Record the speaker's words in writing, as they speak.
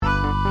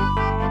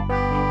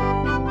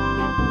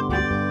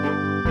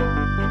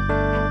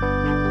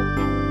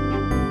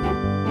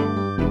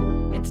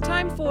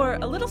for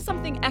a little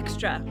something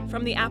extra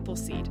from the apple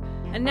seed.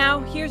 And now,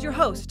 here's your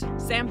host,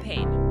 Sam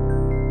Payne.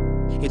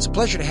 It's a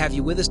pleasure to have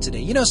you with us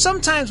today. You know,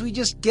 sometimes we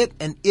just get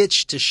an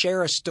itch to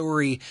share a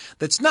story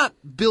that's not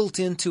built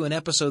into an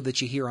episode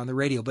that you hear on the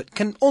radio, but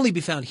can only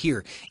be found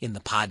here in the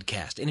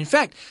podcast. And in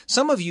fact,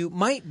 some of you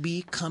might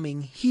be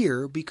coming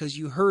here because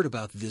you heard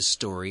about this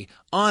story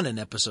on an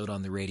episode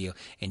on the radio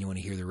and you want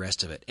to hear the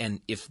rest of it.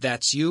 And if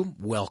that's you,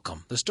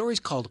 welcome. The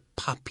story's called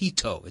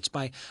Papito. It's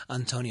by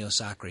Antonio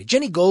Sacre.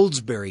 Jenny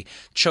Goldsberry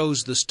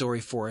chose the story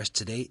for us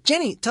today.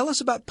 Jenny, tell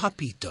us about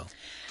Papito.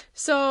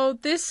 So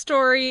this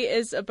story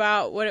is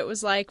about what it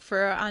was like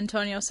for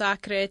Antonio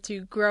Sacre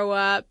to grow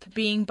up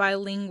being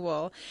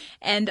bilingual.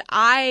 And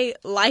I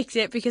liked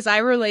it because I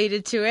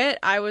related to it.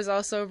 I was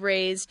also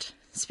raised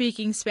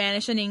speaking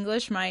Spanish and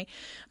English. My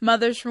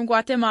mother's from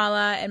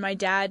Guatemala and my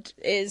dad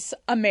is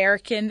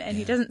American and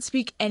he doesn't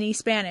speak any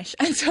Spanish.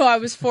 And so I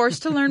was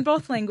forced to learn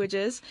both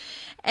languages.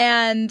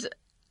 And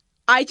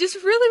I just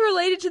really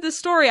related to the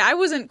story. I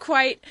wasn't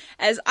quite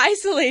as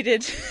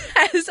isolated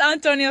as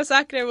Antonio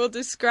Sacre will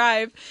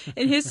describe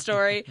in his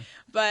story,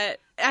 but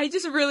I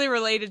just really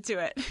related to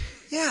it.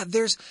 Yeah,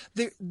 there's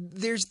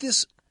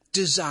this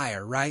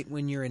desire, right,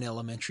 when you're in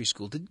elementary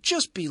school to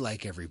just be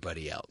like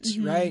everybody else,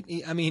 right?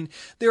 I mean,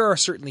 there are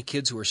certainly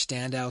kids who are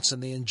standouts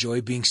and they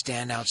enjoy being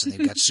standouts and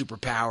they've got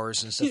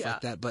superpowers and stuff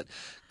like that. But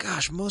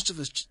gosh, most of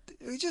us,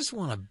 we just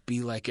want to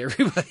be like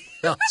everybody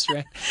else,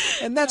 right?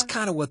 And that's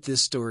kind of what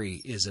this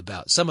story is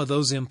about. Some of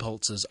those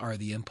impulses are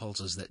the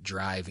impulses that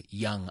drive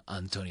young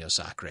Antonio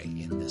Sacre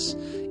in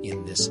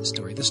this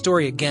story. The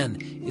story,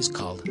 again, is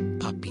called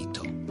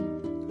Papito.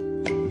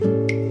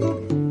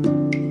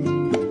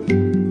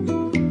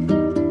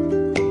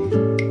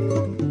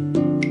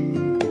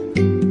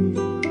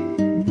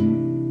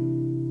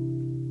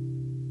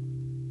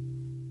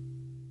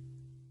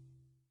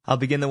 I'll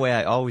begin the way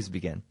I always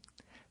begin.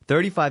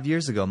 35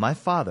 years ago, my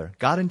father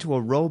got into a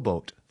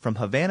rowboat from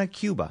Havana,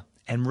 Cuba,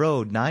 and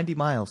rowed 90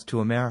 miles to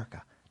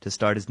America to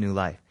start his new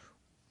life.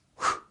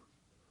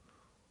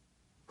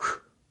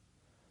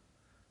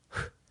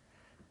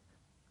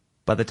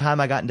 By the time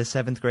I got into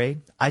 7th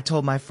grade, I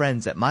told my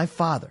friends that my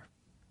father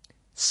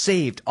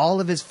saved all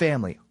of his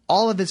family,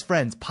 all of his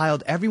friends,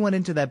 piled everyone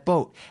into that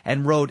boat,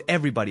 and rowed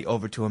everybody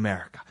over to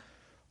America.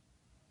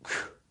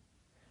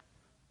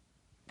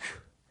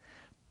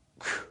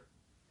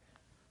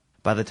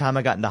 By the time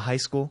I got into high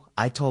school,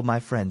 I told my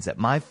friends that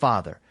my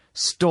father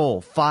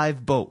stole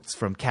 5 boats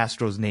from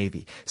Castro's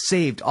Navy,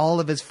 saved all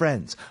of his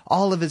friends,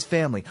 all of his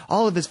family,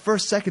 all of his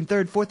 1st, 2nd,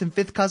 3rd, 4th, and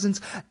 5th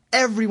cousins,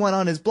 everyone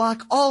on his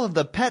block, all of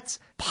the pets,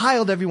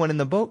 piled everyone in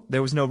the boat.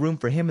 There was no room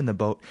for him in the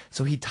boat,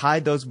 so he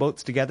tied those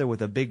boats together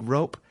with a big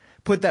rope,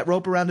 put that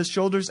rope around his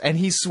shoulders, and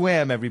he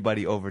swam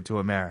everybody over to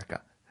America.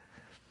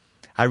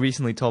 I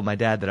recently told my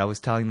dad that I was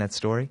telling that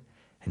story,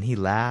 and he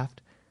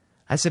laughed.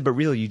 I said, but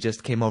really, you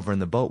just came over in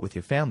the boat with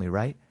your family,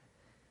 right?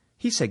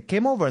 He said,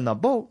 came over in the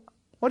boat?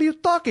 What are you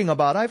talking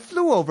about? I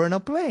flew over in a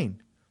plane.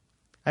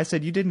 I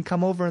said, you didn't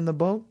come over in the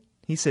boat?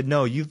 He said,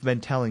 no, you've been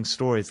telling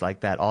stories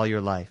like that all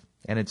your life.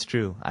 And it's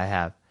true, I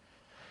have.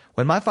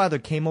 When my father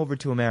came over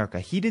to America,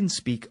 he didn't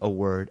speak a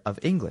word of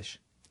English.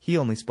 He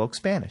only spoke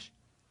Spanish.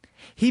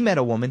 He met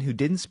a woman who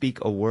didn't speak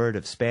a word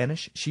of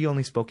Spanish. She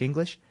only spoke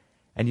English.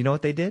 And you know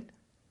what they did?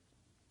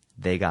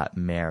 They got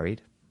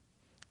married.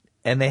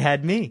 And they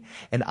had me.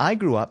 And I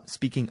grew up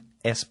speaking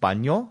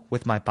Español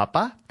with my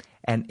papa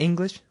and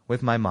English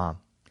with my mom.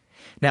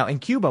 Now, in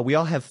Cuba, we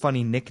all have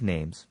funny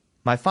nicknames.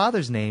 My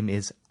father's name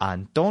is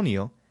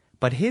Antonio,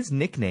 but his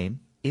nickname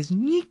is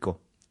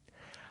Nico.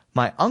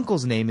 My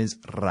uncle's name is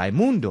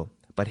Raimundo,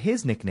 but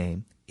his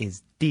nickname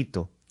is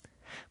Tito.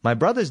 My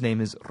brother's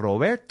name is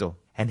Roberto,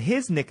 and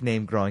his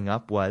nickname growing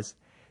up was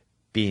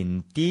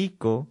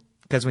Pintico,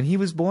 because when he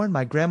was born,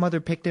 my grandmother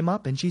picked him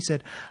up and she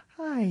said,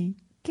 "Ay,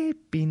 qué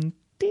pintico."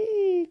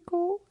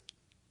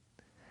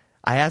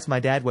 I asked my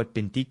dad what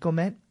pintico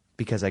meant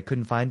because I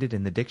couldn't find it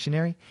in the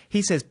dictionary.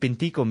 He says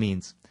pintico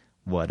means,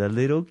 what a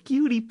little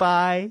cutie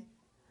pie.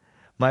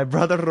 My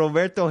brother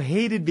Roberto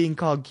hated being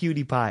called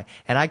cutie pie,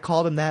 and I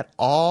called him that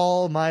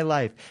all my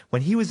life.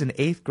 When he was in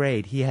 8th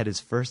grade, he had his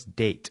first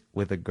date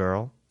with a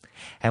girl.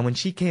 And when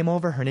she came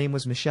over, her name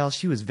was Michelle.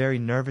 She was very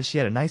nervous. She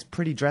had a nice,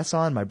 pretty dress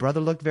on. My brother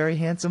looked very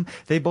handsome.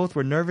 They both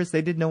were nervous.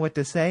 They didn't know what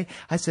to say.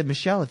 I said,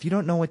 Michelle, if you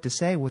don't know what to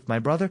say with my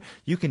brother,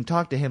 you can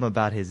talk to him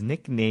about his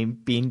nickname,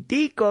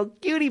 Pintico,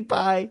 cutie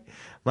pie.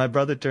 My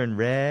brother turned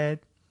red.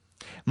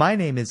 My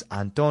name is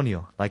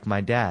Antonio, like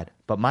my dad,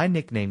 but my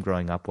nickname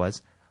growing up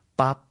was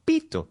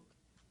Papito.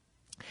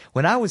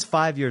 When I was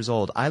 5 years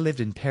old, I lived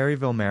in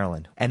Perryville,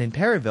 Maryland. And in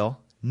Perryville,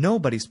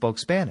 nobody spoke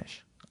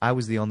Spanish. I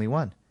was the only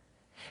one.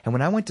 And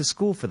when I went to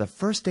school for the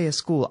first day of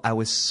school, I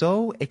was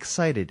so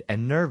excited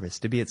and nervous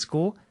to be at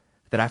school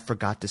that I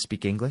forgot to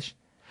speak English.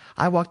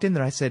 I walked in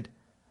there, I said,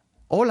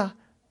 Hola,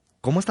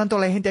 ¿cómo están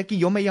toda la gente aquí?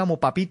 Yo me llamo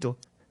Papito.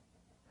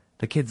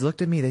 The kids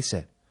looked at me, they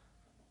said,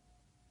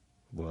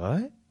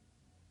 What?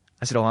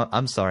 I said, Oh,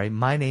 I'm sorry,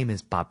 my name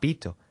is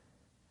Papito.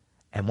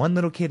 And one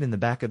little kid in the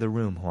back of the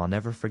room, who I'll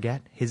never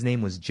forget, his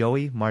name was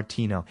Joey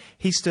Martino.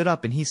 He stood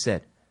up and he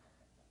said,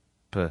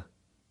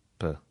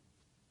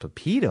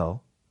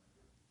 Papito?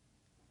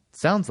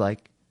 Sounds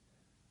like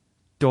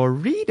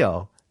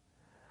Dorito.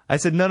 I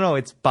said, no,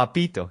 it's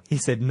Papito. He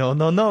said,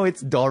 no,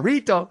 it's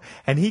Dorito.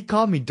 And he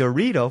called me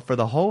Dorito for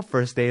the whole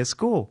first day of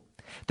school.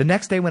 The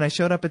next day when I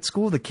showed up at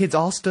school, the kids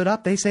all stood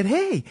up. They said,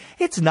 hey,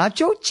 it's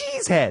Nacho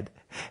Cheesehead.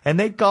 And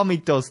they'd call me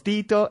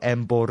Tostito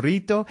and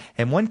Burrito.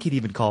 And one kid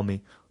even called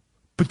me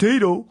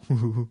Potato.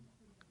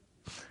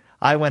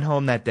 I went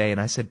home that day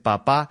and I said,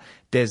 Papá,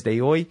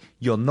 desde hoy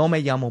yo no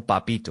me llamo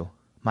Papito.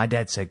 My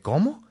dad said,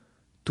 ¿Cómo?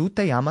 Tú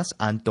te llamas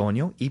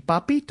Antonio y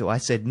Papito. I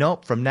said,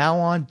 nope, from now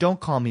on, don't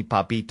call me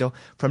Papito.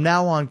 From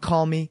now on,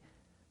 call me...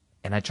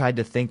 And I tried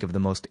to think of the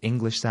most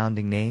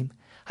English-sounding name.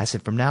 I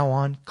said, from now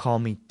on, call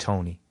me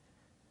Tony.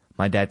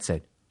 My dad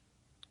said,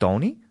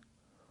 Tony?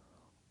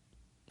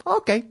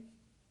 Okay.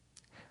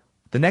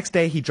 The next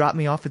day, he dropped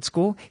me off at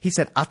school. He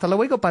said, hasta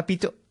luego,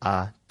 Papito.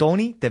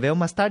 Tony, te veo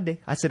más tarde.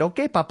 I said,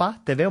 okay,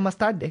 papá, te veo más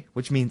tarde,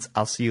 which means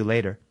I'll see you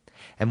later.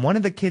 And one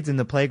of the kids in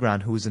the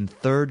playground who was in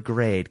 3rd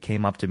grade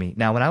came up to me.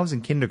 Now, when I was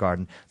in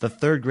kindergarten, the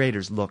 3rd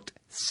graders looked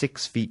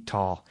 6 feet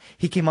tall.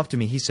 He came up to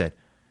me. He said,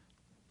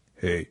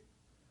 hey.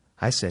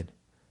 I said,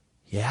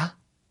 yeah?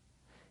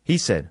 He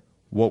said,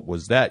 what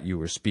was that you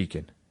were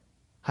speaking?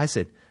 I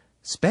said,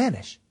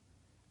 Spanish.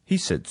 He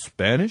said,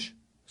 Spanish?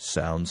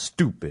 Sounds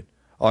stupid.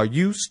 Are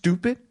you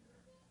stupid?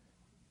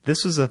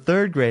 This was a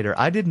 3rd grader.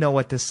 I didn't know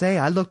what to say.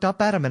 I looked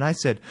up at him and I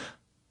said,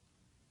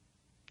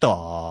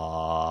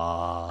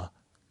 Daw.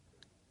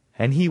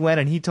 And he went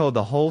and he told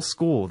the whole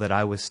school that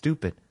I was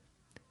stupid.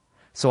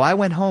 So I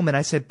went home and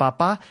I said,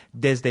 Papá,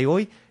 desde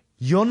hoy,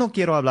 yo no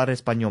quiero hablar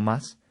español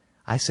más.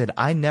 I said,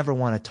 I never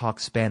want to talk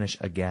Spanish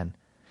again.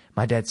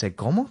 My dad said,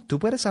 ¿Cómo? Tú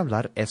puedes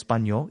hablar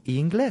español y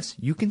inglés.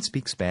 You can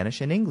speak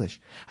Spanish and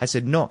English. I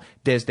said, no,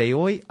 desde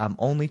hoy, I'm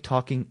only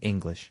talking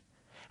English.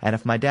 And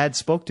if my dad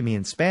spoke to me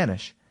in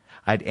Spanish,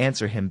 I'd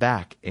answer him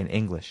back in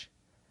English.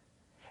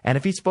 And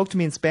if he spoke to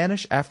me in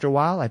Spanish, after a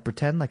while, I'd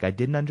pretend like I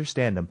didn't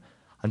understand him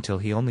until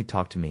he only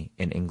talked to me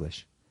in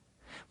English.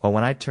 Well,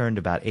 when I turned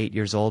about 8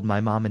 years old,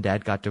 my mom and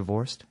dad got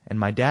divorced, and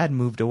my dad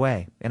moved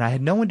away, and I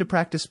had no one to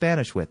practice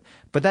Spanish with.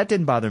 But that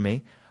didn't bother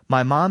me.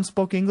 My mom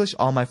spoke English,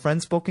 all my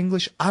friends spoke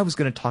English. I was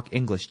going to talk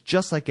English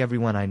just like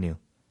everyone I knew.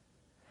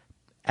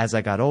 As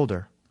I got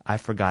older, I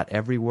forgot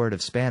every word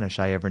of Spanish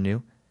I ever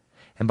knew.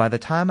 And by the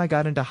time I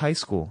got into high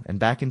school and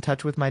back in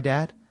touch with my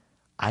dad,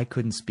 I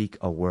couldn't speak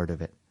a word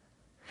of it.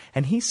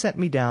 And he sent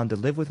me down to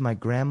live with my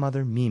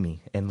grandmother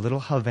Mimi in Little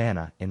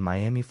Havana in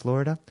Miami,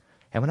 Florida.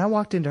 And when I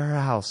walked into her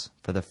house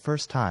for the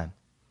first time,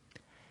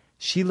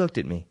 she looked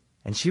at me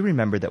and she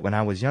remembered that when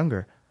I was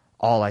younger,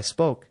 all I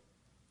spoke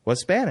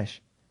was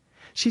Spanish.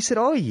 She said,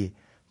 Oye,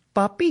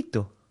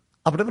 Papito.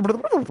 I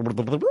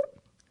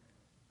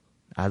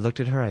looked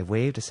at her, I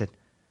waved, I said,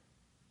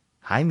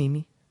 Hi,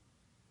 Mimi.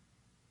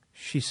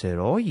 She said,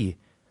 Oye,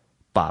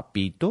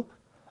 Papito.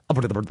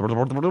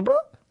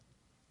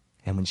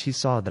 And when she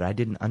saw that I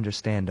didn't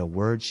understand a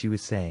word she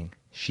was saying,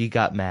 she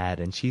got mad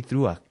and she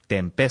threw a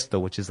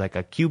tempesto, which is like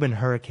a Cuban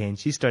hurricane.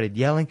 She started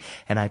yelling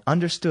and I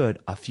understood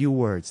a few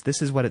words.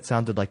 This is what it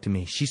sounded like to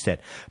me. She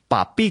said,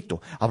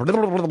 Papito,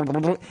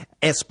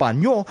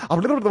 Español,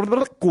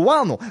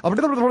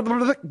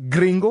 Cubano,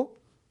 Gringo.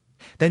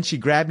 Then she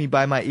grabbed me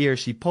by my ear.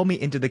 She pulled me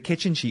into the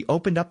kitchen. She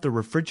opened up the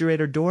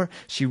refrigerator door.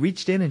 She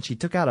reached in and she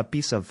took out a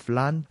piece of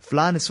flan.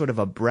 Flan is sort of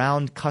a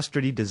brown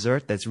custardy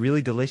dessert that's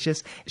really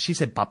delicious. She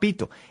said,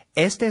 Papito,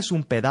 este es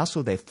un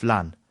pedazo de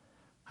flan.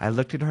 I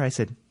looked at her. I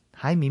said,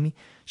 Hi, Mimi.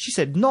 She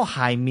said, No,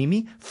 hi,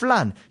 Mimi.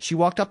 Flan. She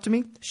walked up to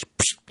me,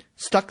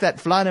 stuck that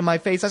flan in my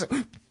face. I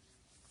said,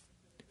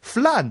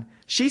 Flan.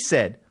 She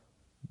said,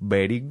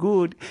 Very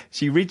good.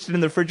 She reached in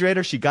the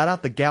refrigerator. She got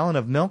out the gallon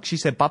of milk. She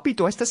said,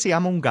 Papito, este se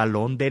llama un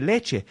galón de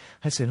leche.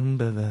 I said,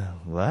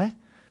 what?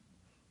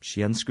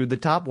 She unscrewed the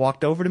top,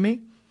 walked over to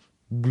me.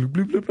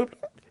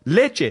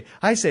 Leche.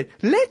 I said,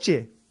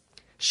 leche.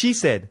 She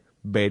said,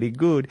 very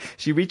good.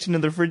 She reached into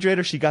the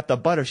refrigerator. She got the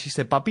butter. She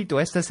said,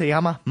 Papito, esta se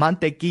llama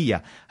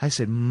mantequilla. I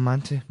said,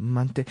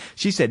 mante.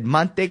 She said,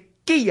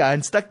 mantequilla,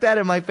 and stuck that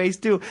in my face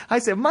too. I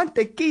said,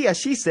 mantequilla.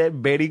 She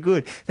said, very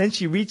good. Then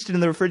she reached in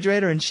the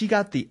refrigerator and she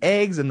got the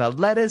eggs and the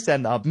lettuce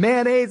and the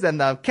mayonnaise and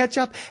the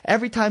ketchup.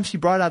 Every time she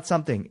brought out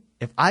something,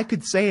 if I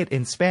could say it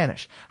in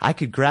Spanish, I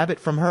could grab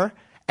it from her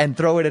and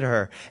throw it at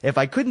her. If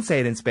I couldn't say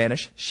it in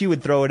Spanish, she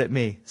would throw it at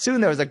me. Soon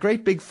there was a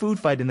great big food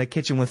fight in the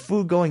kitchen with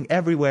food going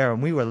everywhere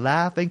and we were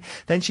laughing.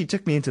 Then she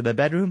took me into the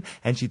bedroom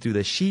and she threw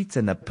the sheets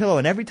and the pillow,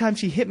 and every time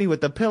she hit me with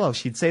the pillow,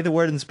 she'd say the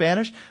word in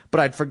Spanish, but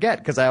I'd forget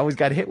because I always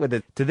got hit with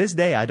it. To this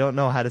day, I don't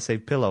know how to say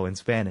pillow in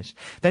Spanish.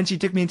 Then she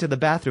took me into the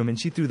bathroom and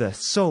she threw the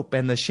soap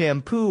and the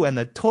shampoo and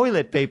the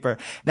toilet paper.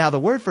 Now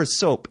the word for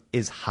soap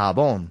is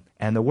jabón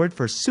and the word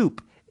for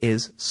soup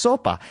is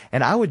sopa,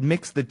 and I would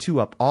mix the two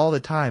up all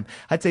the time.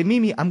 I'd say,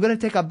 Mimi, I'm going to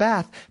take a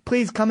bath.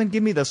 Please come and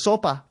give me the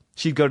sopa.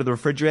 She'd go to the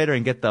refrigerator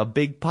and get the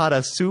big pot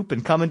of soup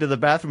and come into the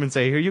bathroom and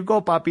say, here you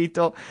go,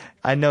 Papito.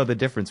 I know the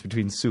difference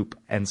between soup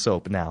and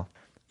soap now.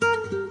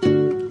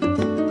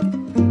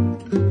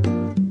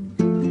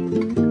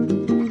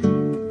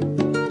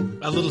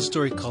 I little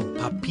story called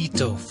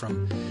Papito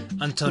from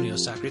Antonio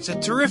Sacre. It's a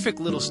terrific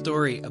little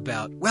story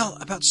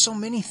about so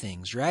many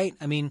things, right?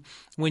 I mean,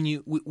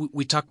 when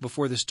we talked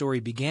before the story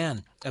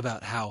began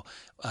about how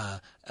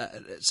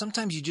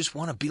sometimes you just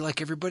want to be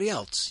like everybody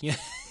else, you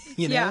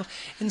know? Yeah.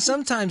 And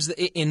sometimes,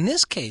 in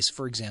this case,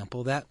 for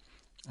example, that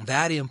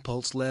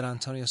impulse led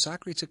Antonio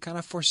Sacre to kind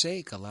of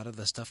forsake a lot of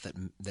the stuff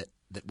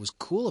that was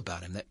cool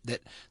about him,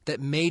 that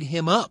made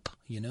him up,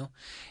 you know.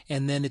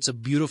 And then it's a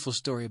beautiful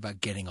story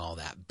about getting all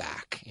that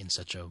back in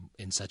such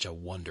a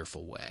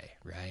wonderful way,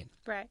 right?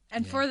 Right.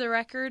 And for the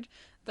record,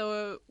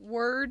 the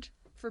word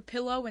for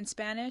pillow in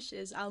Spanish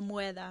is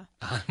almohada.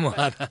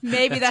 Almohada.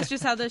 Maybe that's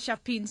just how the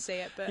Chapins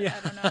say it, but I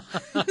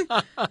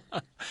don't know.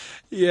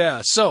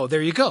 Yeah. So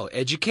there you go.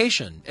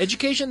 Education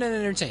and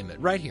entertainment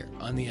right here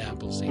on the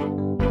Appleseed.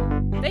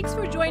 Thanks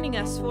for joining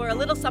us for a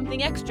little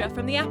something extra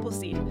from the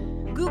Appleseed.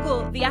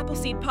 Google the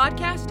Appleseed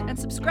podcast and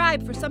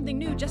subscribe for something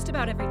new just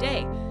about every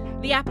day.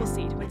 The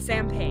Appleseed with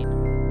Sam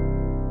Payne.